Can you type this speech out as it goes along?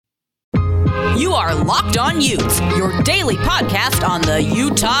You are Locked On Utes, your daily podcast on the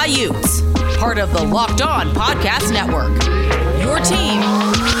Utah Utes. Part of the Locked On Podcast Network. Your team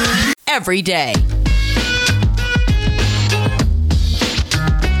every day.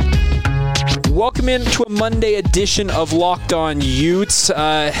 Welcome into a Monday edition of Locked On Utes.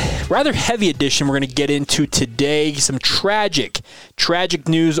 Rather heavy edition we're going to get into today. Some tragic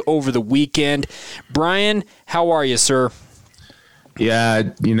news over the weekend. Brian, how are you, sir? Yeah,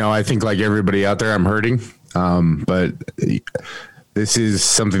 I think like everybody out there, I'm hurting. But this is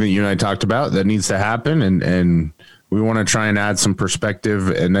something that you and I talked about that needs to happen, and we want to try and add some perspective.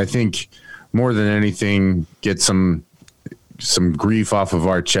 And I think more than anything, get some grief off of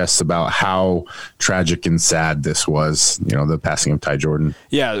our chests about how tragic and sad this was, the passing of Ty Jordan.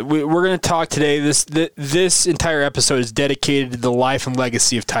 Yeah, we're going to talk today. This entire episode is dedicated to the life and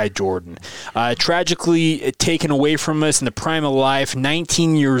legacy of Ty Jordan. Tragically taken away from us in the prime of life,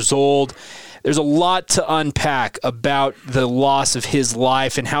 19 years old. There's a lot to unpack about the loss of his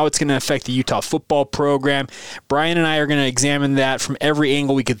life and how it's going to affect the Utah football program. Brian and I are going to examine that from every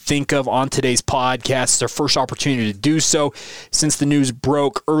angle we could think of on today's podcast. It's our first opportunity to do so since the news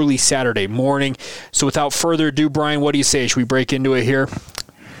broke early Saturday morning. So without further ado, Brian, what do you say? Should we break into it here?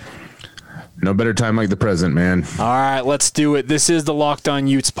 No better time like the present, man. All right, let's do it. This is the Locked On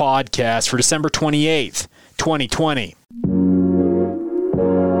Utes podcast for December 28th, 2020.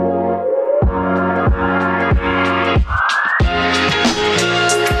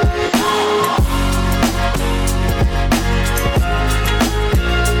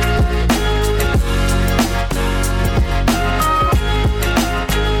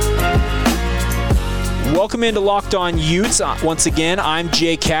 Welcome into Locked On Utes. Once again, I'm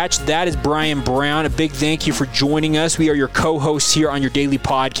Jay Catch. That is Brian Brown. A big thank you for joining us. We are your co-hosts here on your daily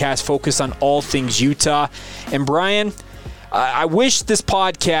podcast focused on all things Utah. And Brian, I wish this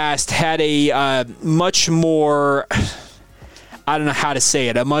podcast had a much more, I don't know how to say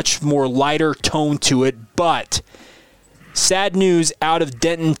it, a much more lighter tone to it, but sad news out of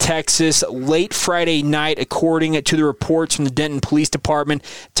Denton, Texas, late Friday night, according to the reports from the Denton Police Department.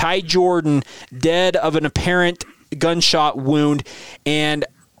 Ty Jordan dead of an apparent gunshot wound, and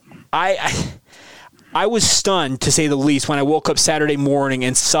I was stunned, to say the least, when I woke up Saturday morning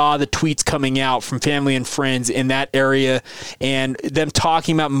and saw the tweets coming out from family and friends in that area and them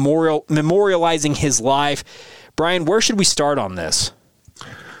talking about memorializing his life. Brian, where should we start on this?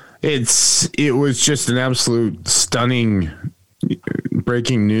 It was just an absolute stunning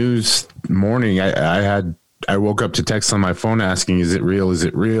breaking news morning. I woke up to text on my phone asking, "Is it real? Is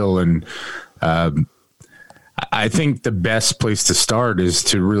it real?" And I think the best place to start is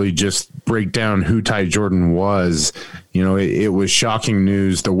to really just break down who Ty Jordan was. It was shocking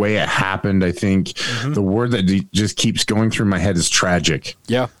news the way it happened. I think the word that just keeps going through my head is tragic.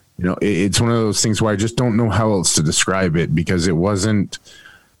 Yeah. It's one of those things where I just don't know how else to describe it, because it wasn't,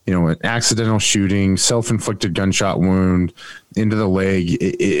 an accidental shooting, self-inflicted gunshot wound into the leg.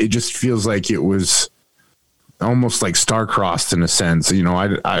 It just feels like it was almost like star-crossed in a sense. You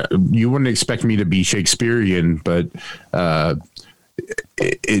wouldn't expect me to be Shakespearean, but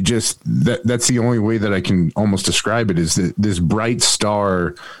it just, that's the only way that I can almost describe it, is that this bright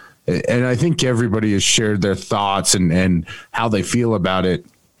star. And I think everybody has shared their thoughts and how they feel about it.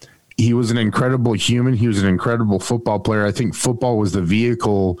 He was an incredible human. He was an incredible football player. I think football was the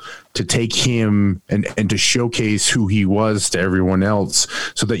vehicle to take him and to showcase who he was to everyone else,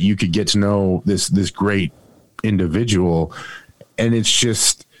 so that you could get to know this great individual. And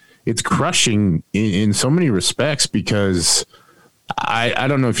it's crushing in so many respects, because I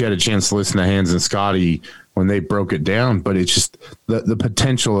don't know if you had a chance to listen to Hans and Scotty when they broke it down, but it's just the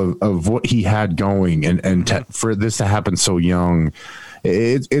potential of what he had going, and for this to happen so young.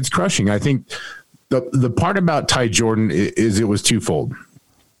 It's crushing. I think the part about Ty Jordan is it was twofold.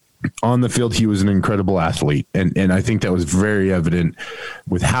 On the field, he was an incredible athlete, and I think that was very evident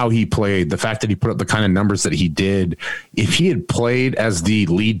with how he played, the fact that he put up the kind of numbers that he did. If he had played as the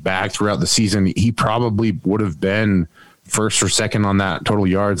lead back throughout the season, he probably would have been first or second on that total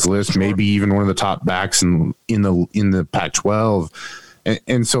yards list, maybe even one of the top backs in the Pac-12.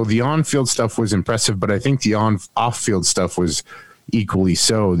 And so the on-field stuff was impressive, but I think the off-field stuff was equally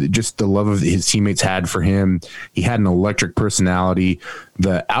so. Just the love of his teammates had for him. He had an electric personality.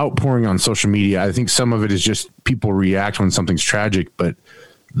 The outpouring on social media, I think some of it is just people react when something's tragic, but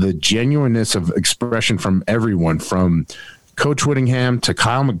the genuineness of expression from everyone, from Coach Whittingham to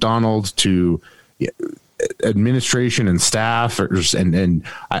Kyle McDonald to administration and staff, and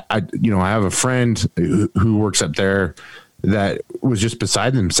I have a friend who works up there that was just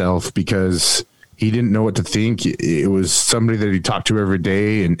beside himself because He didn't know what to think. It was somebody that he talked to every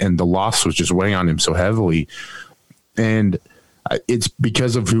day, and the loss was just weighing on him so heavily. And it's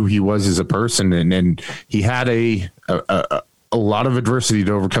because of who he was as a person, and he had a lot of adversity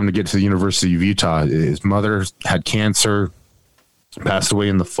to overcome to get to the University of Utah. His mother had cancer, passed away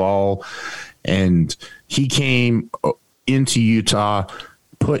in the fall, and he came into Utah,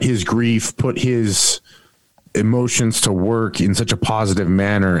 put his grief, put his emotions to work in such a positive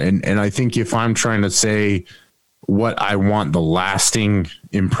manner. And I think if I'm trying to say what I want the lasting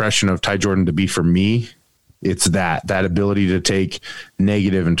impression of Ty Jordan to be for me, it's that ability to take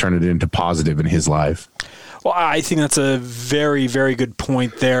negative and turn it into positive in his life. Well, I think that's a very, very good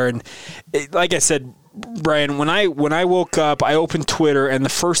point there. And like I said, Brian, when I woke up, I opened Twitter, and the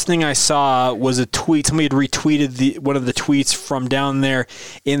first thing I saw was a tweet. Somebody had retweeted one of the tweets from down there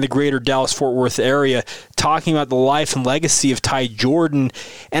in the greater Dallas-Fort Worth area talking about the life and legacy of Ty Jordan.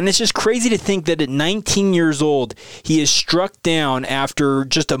 And it's just crazy to think that at 19 years old, he is struck down after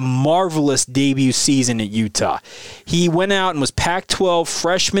just a marvelous debut season at Utah. He went out and was Pac-12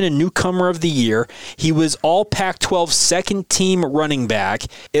 freshman and newcomer of the year. He was all Pac-12 second-team running back.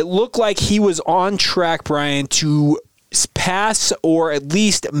 It looked like he was on track, Brian, to pass or at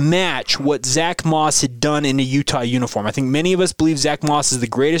least match what Zach Moss had done in a Utah uniform. I think many of us believe Zach Moss is the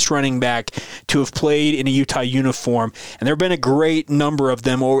greatest running back to have played in a Utah uniform, and there have been a great number of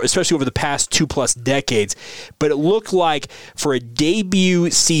them, especially over the past 2+ decades. But it looked like for a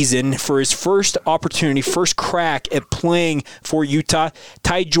debut season, for his first opportunity, first crack at playing for Utah,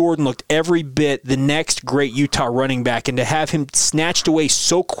 Ty Jordan looked every bit the next great Utah running back, and to have him snatched away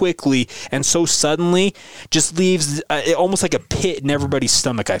so quickly and so suddenly just leaves almost like a pit in everybody's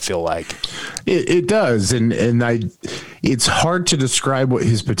stomach, I feel like. It does, and it's hard to describe what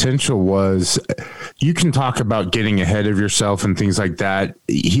his potential was. You can talk about getting ahead of yourself and things like that.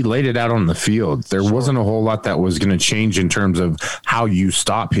 He laid it out on the field. There wasn't a whole lot that was going to change in terms of how you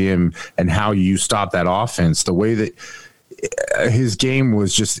stop him and how you stop that offense. The way that his game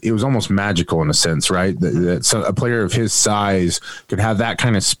was it was almost magical in a sense, right? That a player of his size could have that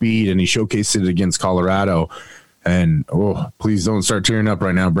kind of speed, and he showcased it against Colorado. And please don't start tearing up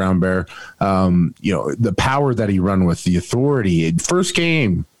right now, Brown Bear. The power that he run with, the authority.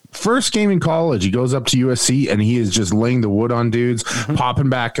 First game in college, he goes up to USC and he is just laying the wood on dudes, popping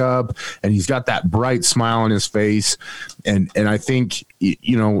back up, and he's got that bright smile on his face. And I think,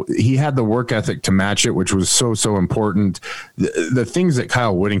 he had the work ethic to match it, which was so important. The things that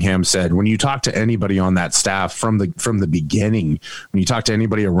Kyle Whittingham said, when you talk to anybody on that staff from the beginning, when you talk to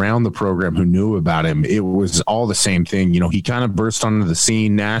anybody around the program who knew about him, it was all the same thing. He kind of burst onto the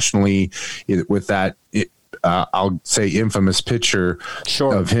scene nationally with that, I'll say infamous picture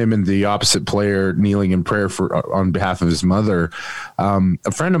of him and the opposite player kneeling in prayer on behalf of his mother.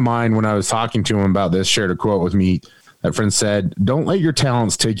 A friend of mine, when I was talking to him about this, shared a quote with me. That friend said, "Don't let your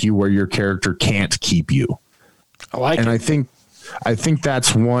talents take you where your character can't keep you." I think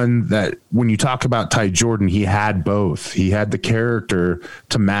that's one that when you talk about Ty Jordan, he had both. He had the character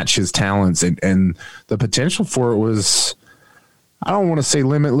to match his talents, and the potential for it was, I don't want to say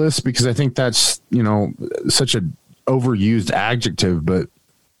limitless, because I think that's, such an overused adjective, but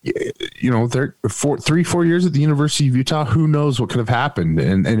 3-4 years at the University of Utah, who knows what could have happened.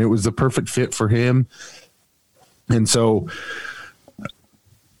 And it was the perfect fit for him. And so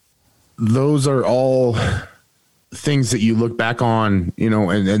those are all things that you look back on,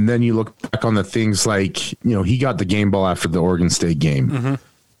 and then you look back on the things like, he got the game ball after the Oregon State game. Mm-hmm.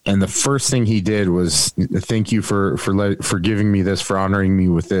 And the first thing he did was, thank you for giving me this, for honoring me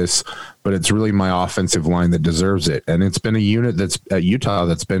with this, but it's really my offensive line that deserves it. And it's been a unit that's at Utah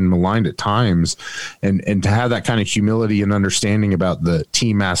that's been maligned at times. And to have that kind of humility and understanding about the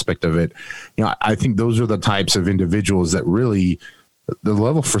team aspect of it, I think those are the types of individuals that really, the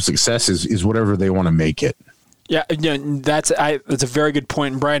level for success is whatever they want to make it. Yeah, that's a very good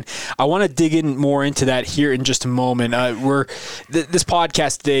point. And Brian, I want to dig in more into that here in just a moment. This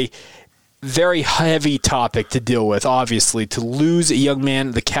podcast today, very heavy topic to deal with, obviously. To lose a young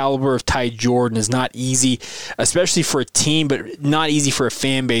man the caliber of Ty Jordan is not easy, especially for a team, but not easy for a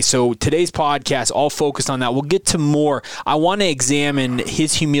fan base. So today's podcast, all focused on that. We'll get to more. I want to examine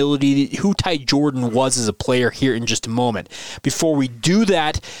his humility, who Ty Jordan was as a player here in just a moment. Before we do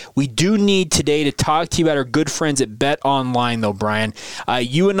that, we do need today to talk to you about our good friends at BetOnline, though, Brian.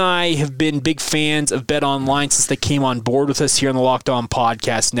 You and I have been big fans of BetOnline since they came on board with us here on the Locked On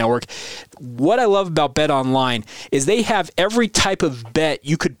Podcast Network. What I love about BetOnline is they have every type of bet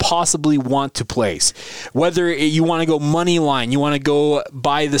you could possibly want to place. Whether you want to go money line, you want to go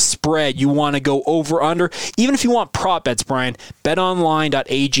buy the spread, you want to go over under, even if you want prop bets, Brian,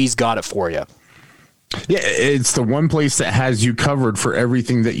 betonline.ag's got it for you. Yeah, it's the one place that has you covered for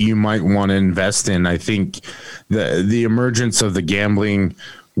everything that you might want to invest in. I think the emergence of the gambling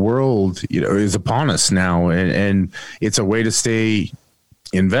world, is upon us now, and it's a way to stay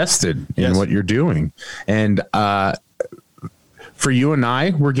invested in what you're doing. And for you and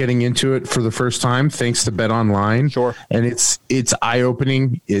I, we're getting into it for the first time thanks to Bet Online. Sure. And it's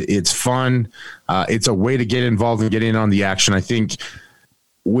eye-opening. It's fun. It's a way to get involved and get in on the action. I think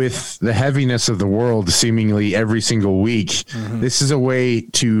with the heaviness of the world seemingly every single week, this is a way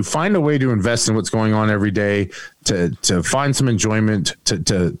to find a way to invest in what's going on every day, to find some enjoyment,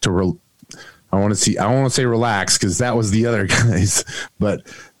 I want to say relax, because that was the other guys, but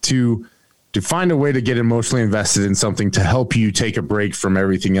to find a way to get emotionally invested in something to help you take a break from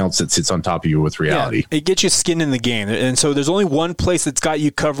everything else that sits on top of you with reality. Yeah, it gets you skin in the game. And so there's only one place that's got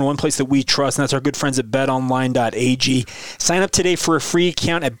you covered, one place that we trust, and that's our good friends at betonline.ag. Sign up today for a free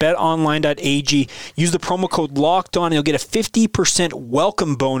account at betonline.ag. Use the promo code LOCKEDON, and you'll get a 50%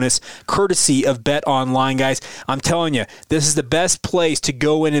 welcome bonus courtesy of BetOnline, guys. I'm telling you, this is the best place to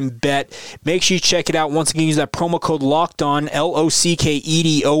go in and bet. Make sure you check it out. Once again, use that promo code LOCKEDON,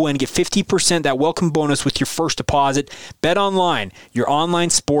 LOCKEDON, get 50% that welcome bonus with your first deposit. Bet Online, your online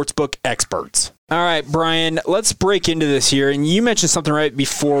sportsbook experts. All right, Brian, let's break into this here. And you mentioned something right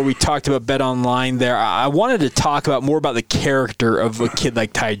before we talked about Bet Online there. I wanted to talk more about the character of a kid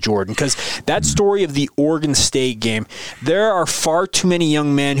like Ty Jordan, because that story of the Oregon State game, there are far too many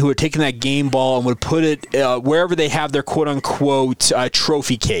young men who are taking that game ball and would put it wherever they have their quote-unquote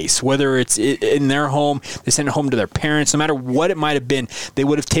trophy case, whether it's in their home, they send it home to their parents, no matter what it might have been, they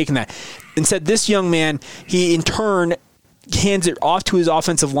would have taken that. Instead, this young man, he in turn hands it off to his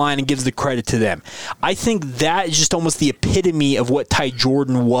offensive line and gives the credit to them. I think that is just almost the epitome of what Ty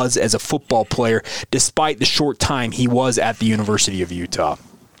Jordan was as a football player, despite the short time he was at the University of Utah.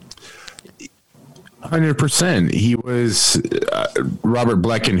 100%. He was Robert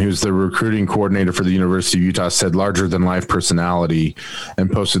Blecken, who's the recruiting coordinator for the University of Utah, said larger-than-life personality,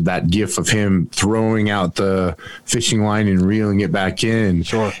 and posted that gif of him throwing out the fishing line and reeling it back in.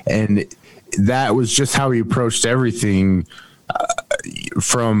 Sure. And that was just how he approached everything,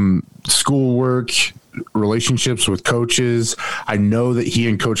 from schoolwork, relationships with coaches. I know that he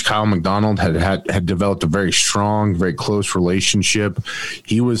and Coach Kyle McDonald had developed a very strong, very close relationship.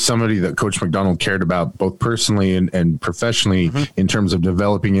 He was somebody that Coach McDonald cared about both personally and professionally in terms of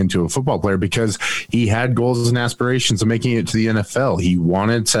developing into a football player, because he had goals and aspirations of making it to the NFL. He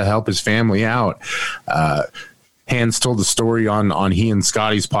wanted to help his family out. Hans told the story on he and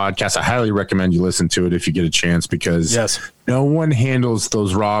Scotty's podcast. I highly recommend you listen to it if you get a chance, because no one handles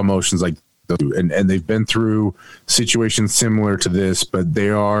those raw emotions like those, and they've been through situations similar to this, but they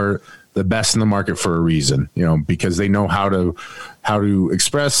are the best in the market for a reason, because they know how to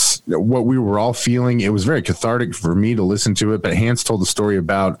express what we were all feeling. It was very cathartic for me to listen to it, but Hans told the story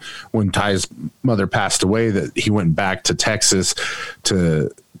about when Ty's mother passed away, that he went back to Texas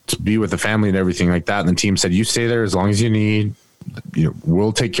to be with the family and everything like that. And the team said, you stay there as long as you need,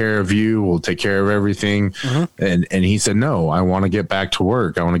 we'll take care of you. We'll take care of everything. And he said, no, I want to get back to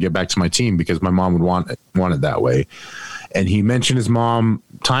work. I want to get back to my team, because my mom would want it that way. And he mentioned his mom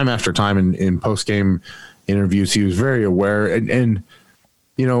time after time in post-game interviews. He was very aware. And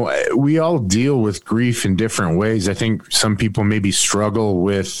we all deal with grief in different ways. I think some people maybe struggle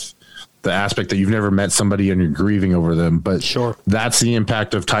with the aspect that you've never met somebody and you're grieving over them, but that's the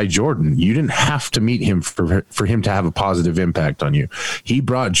impact of Ty Jordan. You didn't have to meet him for him to have a positive impact on you. He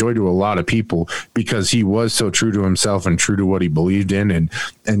brought joy to a lot of people because he was so true to himself and true to what he believed in,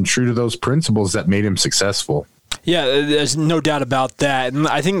 and true to those principles that made him successful. Yeah, there's no doubt about that. And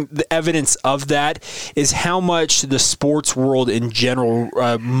I think the evidence of that is how much the sports world in general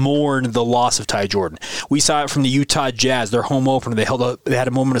mourned the loss of Ty Jordan. We saw it from the Utah Jazz, their home opener. They had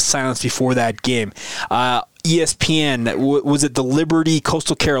a moment of silence before that game. ESPN, was it the Liberty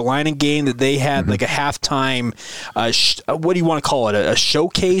Coastal Carolina game that they had like a halftime, what do you want to call it, a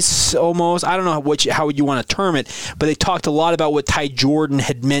showcase almost? I don't know how you want to term it, but they talked a lot about what Ty Jordan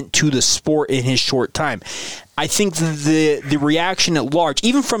had meant to the sport in his short time. I think the reaction at large,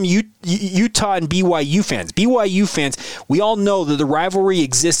 even from Utah and BYU fans, we all know that the rivalry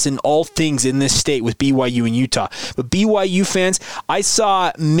exists in all things in this state with BYU and Utah. But BYU fans, I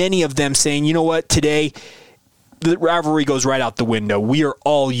saw many of them saying, you know what, today the rivalry goes right out the window. We are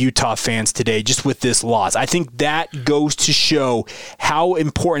all Utah fans today just with this loss. I think that goes to show how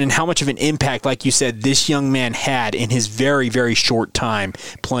important and how much of an impact, like you said, this young man had in his very, very short time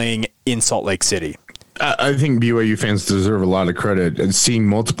playing in Salt Lake City. I think BYU fans deserve a lot of credit. And seeing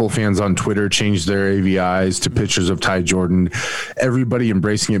multiple fans on Twitter change their AVIs to pictures of Ty Jordan, everybody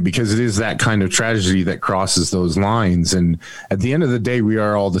embracing it because it is that kind of tragedy that crosses those lines. And at the end of the day, we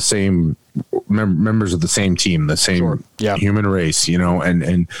are all the same members of the same team, the same human race,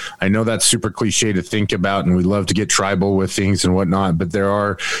 and I know that's super cliche to think about, and we love to get tribal with things and whatnot, but there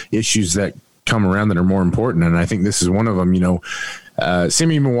are issues that come around that are more important. And I think this is one of them.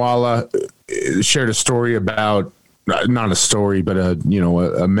 Simi Moala shared a story about, not a story, but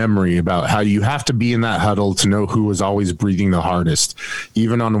a memory about how you have to be in that huddle to know who was always breathing the hardest,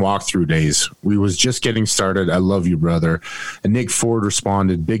 even on walkthrough days. We was just getting started. I love you, brother. And Nick Ford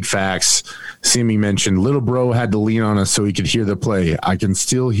responded, big facts. Simi mentioned, little bro had to lean on us so he could hear the play. I can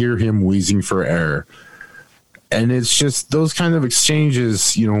still hear him wheezing for air. And it's just those kind of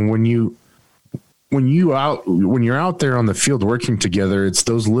exchanges, when you're out there on the field working together, it's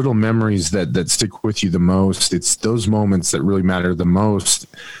those little memories that stick with you the most. It's those moments that really matter the most.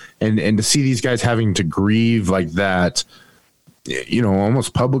 And to see these guys having to grieve like that,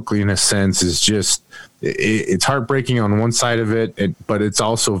 almost publicly in a sense, is just, it's heartbreaking on one side of it, but it's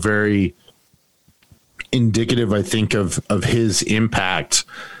also very indicative, I think, of his impact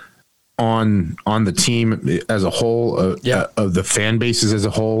on the team as a whole, of the fan bases as a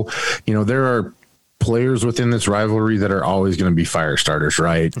whole. There are players within this rivalry that are always going to be fire starters,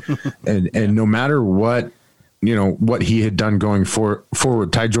 right? and no matter what, what he had done going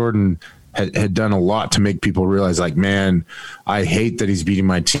forward, Ty Jordan had done a lot to make people realize, like, man, I hate that he's beating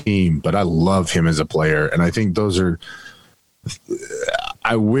my team, but I love him as a player. And I think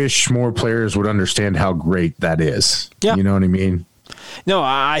I wish more players would understand how great that is. Yeah. You know what I mean? No,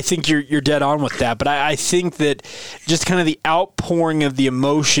 I think you're dead on with that. But I think that just kind of the outpouring of the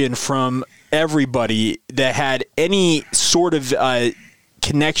emotion from everybody that had any sort of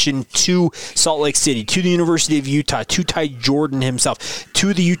connection to Salt Lake City, to the University of Utah, to Ty Jordan himself,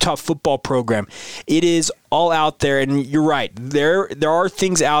 to the Utah football program. It is all out there, and you're right. There are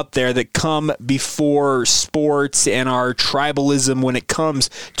things out there that come before sports and our tribalism when it comes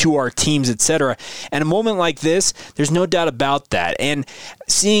to our teams, etc. And a moment like this, there's no doubt about that. And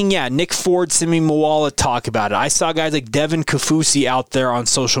seeing, Nick Ford, Simi Moala talk about it. I saw guys like Devin Kafusi out there on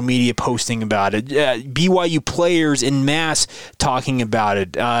social media posting about it. BYU players in mass talking about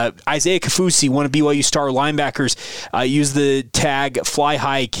it. Isaiah Kafusi, one of BYU star linebackers, used the tag Fly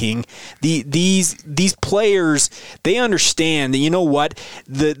High King. These players, they understand that,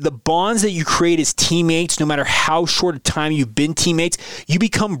 the bonds that you create as teammates, no matter how short a time you've been teammates, you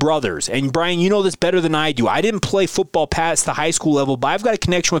become brothers. And Brian, you know this better than I do. I didn't play football past the high school level, but I've got a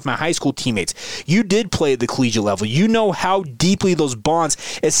connection with my high school teammates. You did play at the collegiate level. You know how deeply those bonds,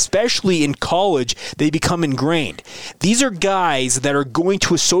 especially in college, they become ingrained. These are guys that are going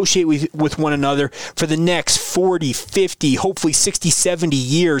to associate with one another for the next 40, 50, hopefully 60, 70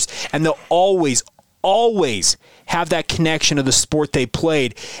 years, and they'll always have that connection to the sport they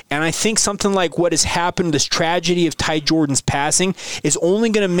played. And I think something like what has happened, this tragedy of Ty Jordan's passing, is only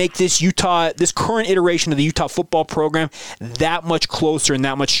going to make this current iteration of the Utah football program that much closer and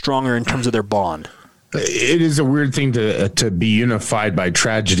that much stronger in terms of their bond. It is a weird thing to be unified by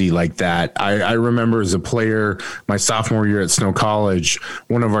tragedy like that. I remember as a player, my sophomore year at Snow College,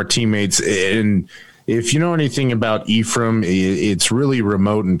 one of our teammates, and if you know anything about Ephraim, it's really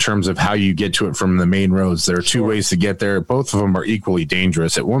remote in terms of how you get to it from the main roads. There are two ways to get there. Both of them are equally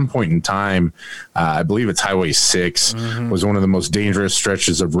dangerous. At one point in time, I believe it's Highway 6 was one of the most dangerous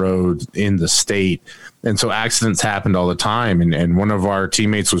stretches of road in the state. And so accidents happened all the time. And one of our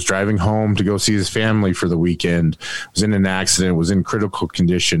teammates was driving home to go see his family for the weekend, was in an accident, was in critical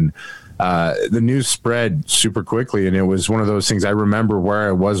condition. The news spread super quickly, and it was one of those things. I remember where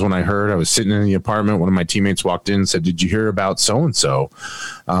I was when I heard. I was sitting in the apartment. One of my teammates walked in and said, "Did you hear about so-and-so?"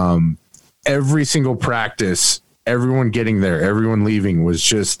 Every single practice, everyone getting there, everyone leaving was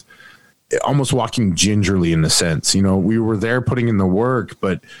just almost walking gingerly in a sense. We were there putting in the work,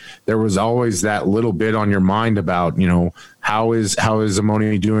 but there was always that little bit on your mind about, how is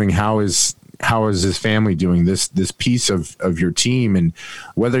Amoni doing? How is his family doing, this piece of your team? And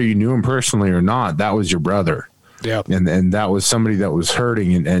whether you knew him personally or not, that was your brother. Yeah. And that was somebody that was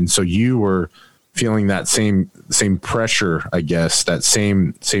hurting. And so you were feeling that same pressure, I guess, that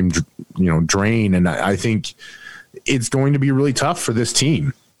same drain. And I think it's going to be really tough for this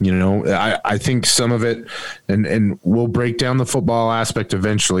team. I think some of it, and we'll break down the football aspect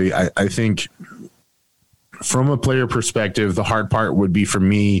eventually. I think from a player perspective, the hard part would be for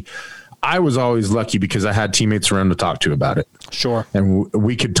me, I was always lucky because I had teammates around to talk to about it. Sure. And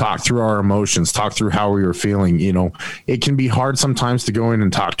we could talk through our emotions, talk through how we were feeling. It can be hard sometimes to go in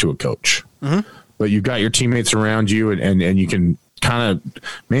and talk to a coach. Mm-hmm. but you've got your teammates around you, and you can kind of,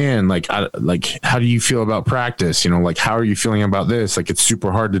 man, like how do you feel about practice? Like, how are you feeling about this? Like, it's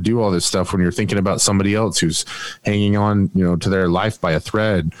super hard to do all this stuff when you're thinking about somebody else who's hanging on, to their life by a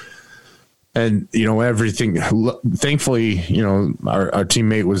thread. And, everything, thankfully, our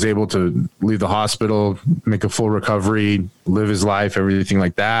teammate was able to leave the hospital, make a full recovery, live his life, everything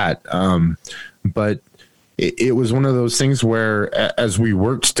like that. But it was one of those things where as we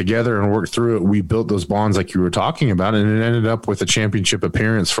worked together and worked through it, we built those bonds like you were talking about, and it ended up with a championship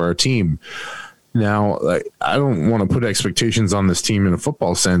appearance for our team. Now, I don't want to put expectations on this team in a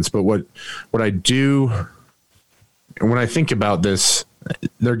football sense, but what I do when I think about this,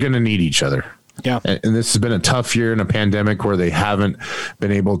 they're going to need each other. Yeah. And this has been a tough year in a pandemic where they haven't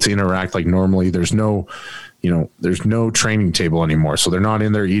been able to interact like normally. There's no training table anymore. So they're not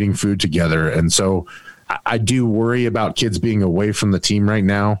in there eating food together. And so I do worry about kids being away from the team right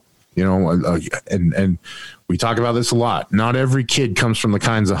now, and we talk about this a lot. Not every kid comes from the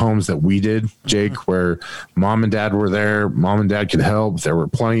kinds of homes that we did, Jake, where mom and dad were there. Mom and dad could help.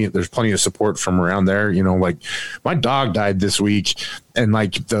 There's plenty of support from around there. Like my dog died this week, and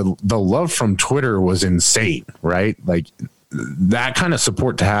like the love from Twitter was insane, right? Like that kind of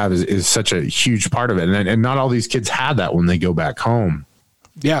support to have is such a huge part of it. And not all these kids have that when they go back home.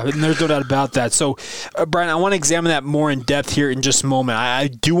 Yeah, and there's no doubt about that. So, Brian, I want to examine that more in depth here in just a moment. I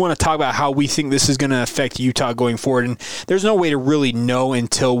do want to talk about how we think this is going to affect Utah going forward, and there's no way to really know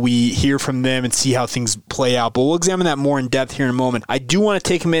until we hear from them and see how things play out. But we'll examine that more in depth here in a moment. I do want to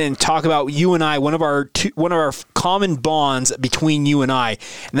take a minute and talk about you and I, one of our common bonds between you and I,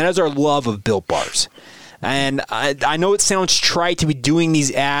 and that is our love of Built Bars. And I know it sounds trite to be doing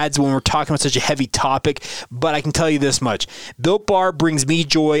these ads when we're talking about such a heavy topic, but I can tell you this much. Built Bar brings me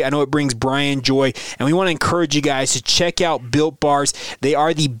joy. I know it brings Brian joy. And we want to encourage you guys to check out Built Bars. They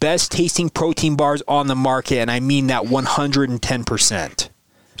are the best tasting protein bars on the market, and I mean that 110%.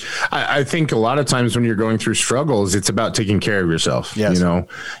 I think a lot of times when you're going through struggles, it's about taking care of yourself, yes.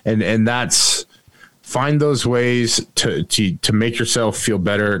 And that's, find those ways to make yourself feel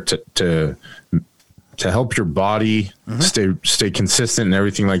better, to help your body stay consistent and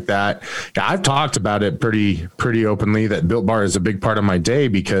everything like that. I've talked about it pretty openly that Built Bar is a big part of my day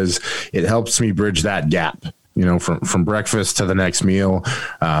because it helps me bridge that gap, from breakfast to the next meal,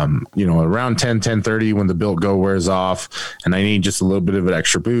 around 10:30 when the Built Go wears off and I need just a little bit of an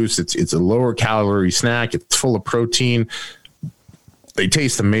extra boost. It's a lower calorie snack. It's full of protein. They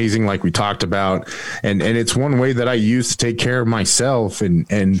taste amazing, like we talked about. And it's one way that I use to take care of myself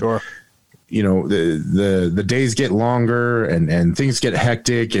and sure. The days get longer and things get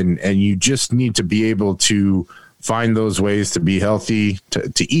hectic and you just need to be able to find those ways to be healthy,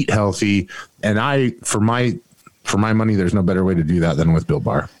 to eat healthy. And for my money, there's no better way to do that than with Built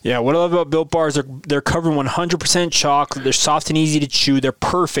Bar. Yeah, what I love about Built Bars, they're covered in 100% chocolate. They're soft and easy to chew. They're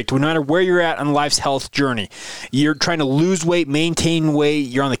perfect no matter where you're at on life's health journey. You're trying to lose weight, maintain weight,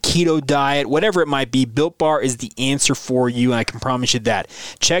 you're on the keto diet, whatever it might be, Built Bar is the answer for you, and I can promise you that.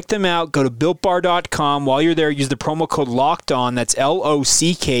 Check them out. Go to BuiltBar.com. While you're there, use the promo code LOCKEDON. That's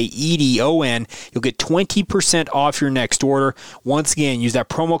LOCKEDON. You'll get 20% off your next order. Once again, use that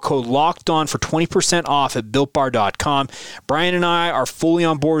promo code LOCKEDON for 20% off at BuiltBar.com. Brian and I are fully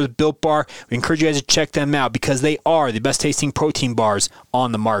on board with Built Bar. We encourage you guys to check them out because they are the best tasting protein bars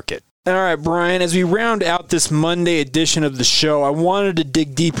on the market. All right, Brian, as we round out this Monday edition of the show, I wanted to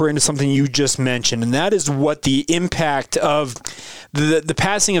dig deeper into something you just mentioned, and that is what the impact of the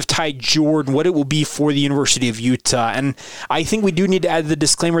passing of Ty Jordan, what it will be for the University of Utah. And I think we do need to add the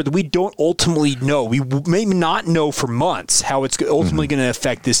disclaimer that we don't ultimately know. We may not know for months how it's ultimately going to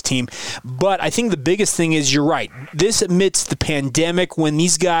affect this team. But I think the biggest thing is you're right. This amidst the pandemic, when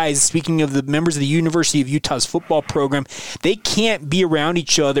these guys, speaking of the members of the University of Utah's football program, they can't be around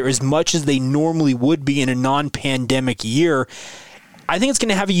each other as much as they normally would be in a non-pandemic year. I think it's going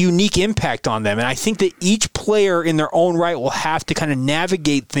to have a unique impact on them. And I think that each player in their own right will have to kind of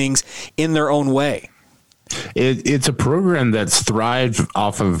navigate things in their own way. It's a program that's thrived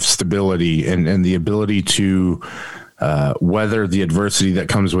off of stability and the ability to weather the adversity that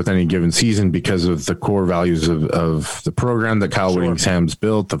comes with any given season because of the core values of the program that Kyle Whittingham's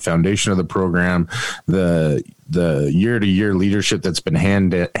built, the foundation of the program, the year-to-year leadership that's been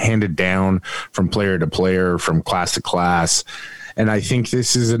handed down from player to player, from class to class. And I think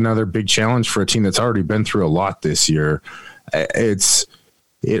this is another big challenge for a team that's already been through a lot this year. It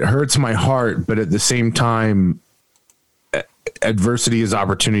hurts my heart, but at the same time, adversity is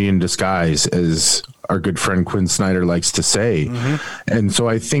opportunity in disguise, as our good friend Quinn Snyder likes to say. And so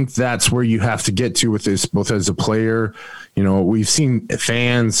I think that's where you have to get to with this, both as a player. You know, we've seen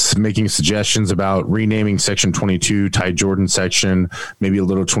fans making suggestions about renaming section 22, Ty Jordan section, maybe a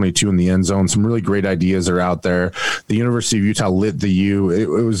little 22 in the end zone. Some really great ideas are out there. The University of Utah lit the U. It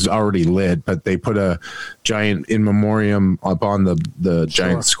was already lit, but they put a giant in memoriam up on the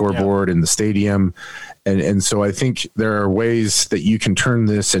giant scoreboard in the stadium. And so I think there are ways that you can turn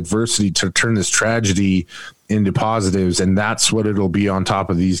this adversity, to turn this tragedy into positives, and that's what it'll be on top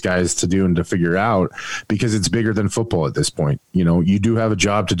of these guys to do and to figure out, because it's bigger than football at this point. You know, you do have a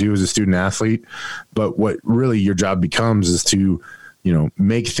job to do as a student athlete, but what really your job becomes is to, you know,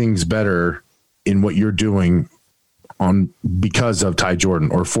 make things better in what you're doing because of Ty Jordan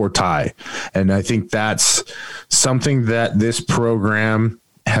or for Ty. And I think that's something that this program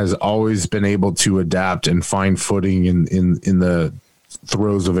has always been able to adapt and find footing in the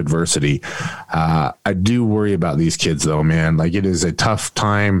throes of adversity. I do worry about these kids though, man. Like, it is a tough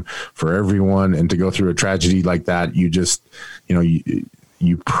time for everyone, and to go through a tragedy like that, you just, you know,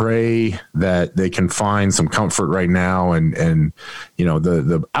 you pray that they can find some comfort right now. And, you know,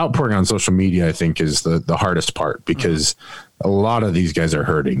 the outpouring on social media, I think, is the hardest part, because a lot of these guys are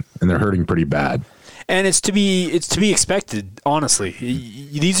hurting, and they're hurting pretty bad. And it's to be expected, honestly.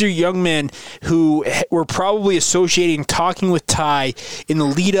 These are young men who were probably associating talking with Ty in the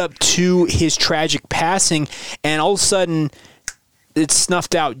lead up to his tragic passing, and all of a sudden it's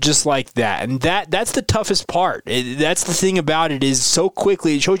snuffed out just like that. And that's the toughest part. That's the thing about it, is so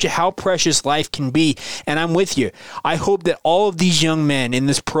quickly it shows you how precious life can be. And I'm with you. I hope that all of these young men in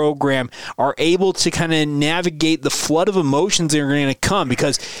this program are able to kind of navigate the flood of emotions that are going to come,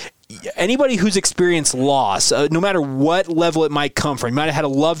 because anybody who's experienced loss, no matter what level it might come from, you might have had a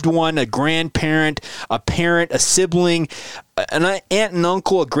loved one, a grandparent, a parent, a sibling, an aunt and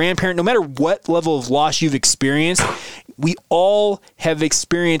uncle, a grandparent, no matter what level of loss you've experienced, we all have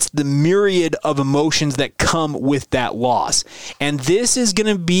experienced the myriad of emotions that come with that loss. And this is going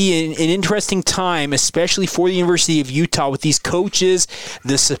to be an interesting time, especially for the University of Utah, with these coaches,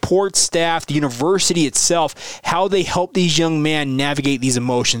 the support staff, the university itself, how they help these young men navigate these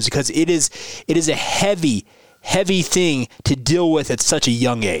emotions, because it is a heavy, heavy thing to deal with at such a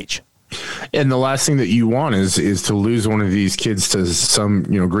young age. And the last thing that you want is to lose one of these kids to some,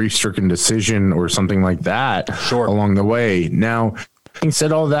 you know, grief-stricken decision or something like that along the way. Now, having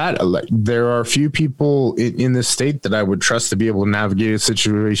said all that, there are a few people in this state that I would trust to be able to navigate a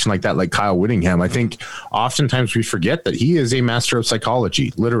situation like that, like Kyle Whittingham. I think oftentimes we forget that he is a master of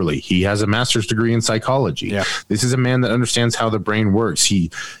psychology. Literally, he has a master's degree in psychology. Yeah. This is a man that understands how the brain works. He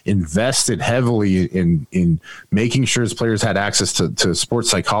invested heavily in making sure his players had access to sports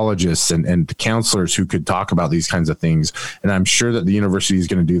psychologists and to counselors who could talk about these kinds of things. And I'm sure that the university is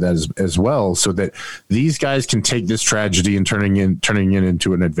going to do that as well, so that these guys can take this tragedy and turning it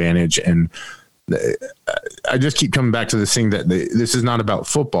into an advantage. And I just keep coming back to this thing that this is not about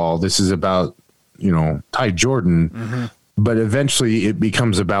football. This is about, you know, Ty Jordan, but eventually it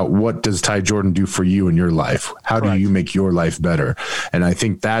becomes about, what does Ty Jordan do for you in your life? How do you make your life better? And I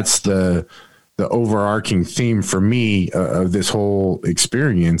think that's the overarching theme for me of this whole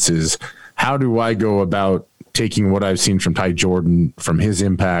experience is, how do I go about taking what I've seen from Ty Jordan, from his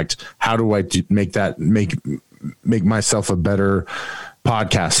impact? How do I make myself a better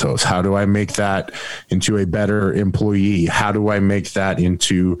podcast host? How do I make that into a better employee? How do I make that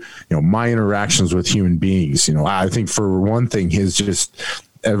into, you know, my interactions with human beings? You know, I think for one thing, his just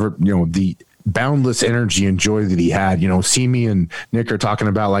the boundless energy and joy that he had. You know, Simi and Nick are talking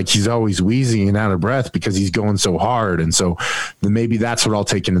about, like, he's always wheezy and out of breath because he's going so hard. And so maybe that's what I'll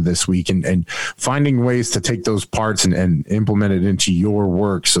take into this week, and finding ways to take those parts and implement it into your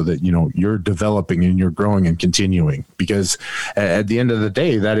work, so that, you know, you're developing and you're growing and continuing, because at the end of the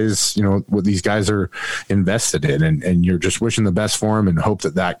day, that is, you know, what these guys are invested in, and you're just wishing the best for them and hope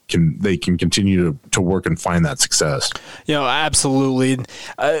that they can continue to work and find that success. You know, absolutely.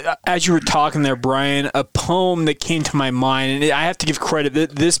 As you were talking there, Brian, a poem that came to my mind, and I have to give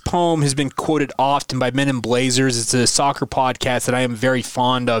credit. This poem has been quoted often by Men in Blazers. It's a soccer podcast that I am very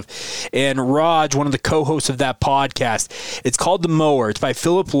fond of. And Raj, one of the co-hosts of that podcast, it's called The Mower. It's by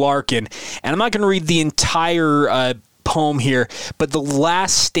Philip Larkin. And I'm not going to read the entire poem here, but the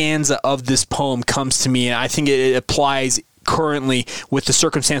last stanza of this poem comes to me, and I think it applies currently with the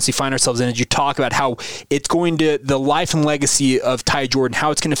circumstance we find ourselves in, as you talk about how it's going to, the life and legacy of Ty Jordan,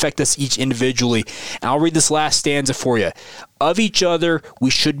 how it's going to affect us each individually. And I'll read this last stanza for you. Of each other, we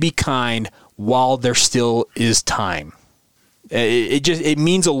should be kind while there still is time. It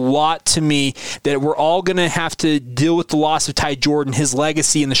means a lot to me that we're all going to have to deal with the loss of Ty Jordan, his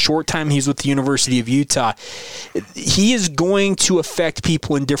legacy in the short time he's with the University of Utah. He is going to affect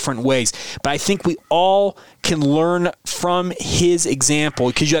people in different ways, but I think we all can learn from his example,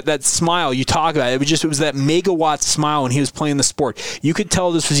 because you got that smile you talk about. It was that megawatt smile when he was playing the sport. You could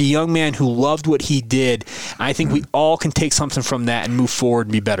tell this was a young man who loved what he did. And I think we all can take something from that and move forward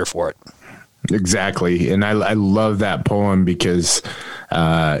and be better for it. Exactly. And I love that poem because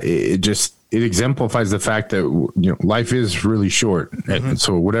it exemplifies the fact that life is really short. Mm-hmm.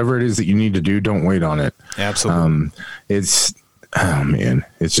 So whatever it is that you need to do, don't wait on it. Absolutely. It's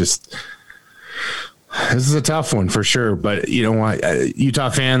just, this is a tough one for sure, but you know what, Utah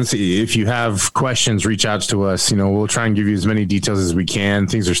fans, if you have questions, reach out to us. We'll try and give you as many details as we can.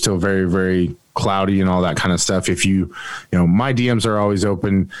 Things are still very, very cloudy and all that kind of stuff. If my DMs are always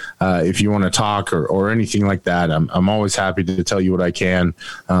open. If you want to talk or anything like that, I'm always happy to tell you what I can.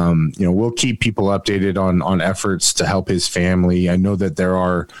 We'll keep people updated on efforts to help his family. I know that there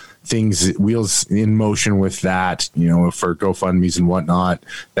are wheels in motion with that, for GoFundMe's and whatnot,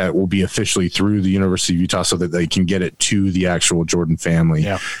 that will be officially through the University of Utah so that they can get it to the actual Jordan family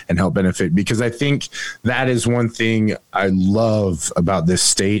and help benefit. Because I think that is one thing I love about this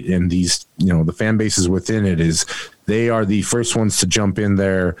state and these, the fan bases within it, is they are the first ones to jump in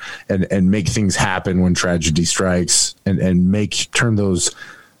there and make things happen when tragedy strikes and turn those,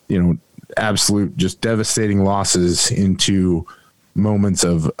 absolute just devastating losses into moments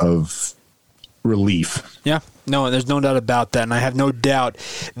of relief. Yeah. No, there's no doubt about that. And I have no doubt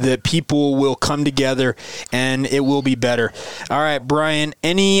that people will come together and it will be better. All right, Brian,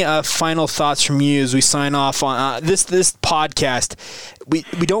 any final thoughts from you as we sign off on this podcast? We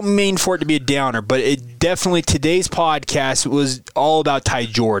don't mean for it to be a downer, but it definitely, today's podcast was all about Ty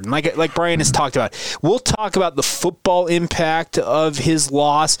Jordan. Like Brian has talked about. We'll talk about the football impact of his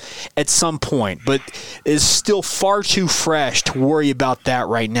loss at some point, but it's still far too fresh to worry about that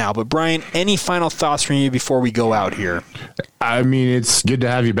right now. But Brian, any final thoughts from you before we go out here? I mean, it's good to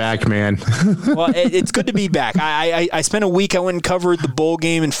have you back, man. Well, it's good to be back. I spent a week. I went and covered the bowl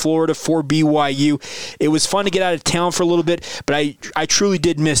game in Florida for BYU. It was fun to get out of town for a little bit, but I truly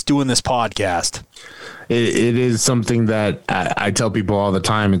did miss doing this podcast. It is something that I tell people all the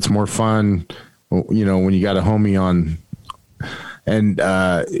time. It's more fun, when you got a homie on. And,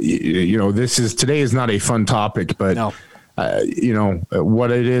 today is not a fun topic, but, no.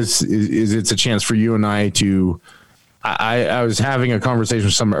 What it is it's a chance for you and I to, I was having a conversation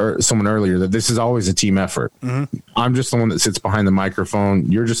with someone earlier that this is always a team effort. Mm-hmm. I'm just the one that sits behind the microphone.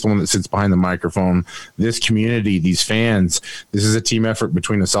 You're just the one that sits behind the microphone. This community, these fans, this is a team effort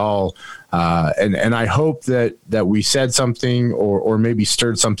between us all. And I hope that we said something or maybe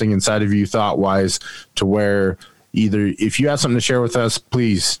stirred something inside of you thought wise to where either if you have something to share with us,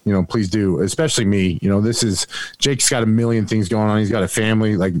 please do, especially me. Jake's got a million things going on. He's got a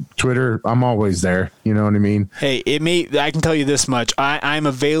family, like Twitter. I'm always there. You know what I mean? Hey, I can tell you this much. I'm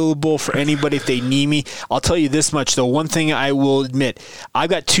available for anybody if they need me. I'll tell you this much, though. One thing I will admit, I've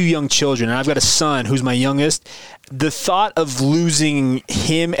got 2 young children, and I've got a son who's my youngest. The thought of losing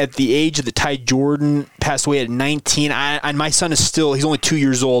him at the age that Ty Jordan passed away at 19, and my son is he's only 2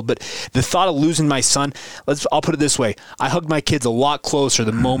 years old, but the thought of losing my son, I'll put it this way, I hugged my kids a lot closer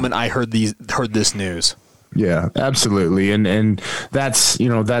the moment I heard this news. Yeah, absolutely. And that's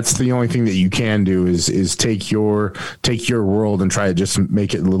the only thing that you can do is take your world and try to just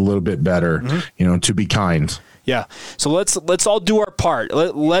make it a little bit better, mm-hmm. To be kind. Yeah. So let's all do our part.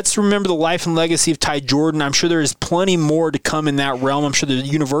 Let's remember the life and legacy of Ty Jordan. I'm sure there is plenty more to come in that realm. I'm sure the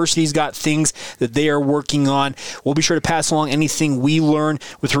university's got things that they are working on. We'll be sure to pass along anything we learn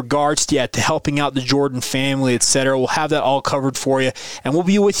with regards to helping out the Jordan family, etc. We'll have that all covered for you, and we'll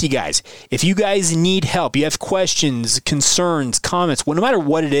be with you guys. If you guys need help, you have questions, concerns, comments, no matter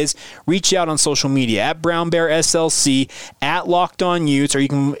what it is, reach out on social media at Brown Bear SLC, at Locked On Utes, or you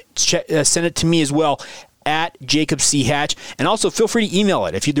can send it to me as well, at Jacob C. Hatch. And also feel free to email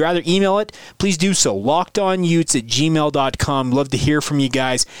it. If you'd rather email it, please do so. LockedOnUtes@gmail.com. Love to hear from you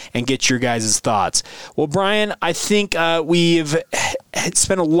guys and get your guys' thoughts. Well, Brian, I think we've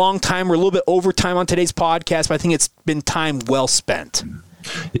spent a long time. We're a little bit over time on today's podcast, but I think it's been time well spent.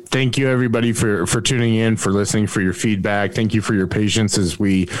 Thank you, everybody, for tuning in, for listening, for your feedback. Thank you for your patience as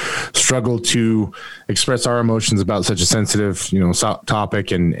we struggle to express our emotions about such a sensitive, topic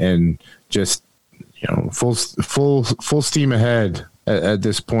and just, full steam ahead at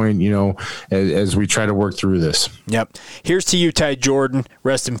this point, as we try to work through this. Yep. Here's to you, Ty Jordan.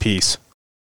 Rest in peace.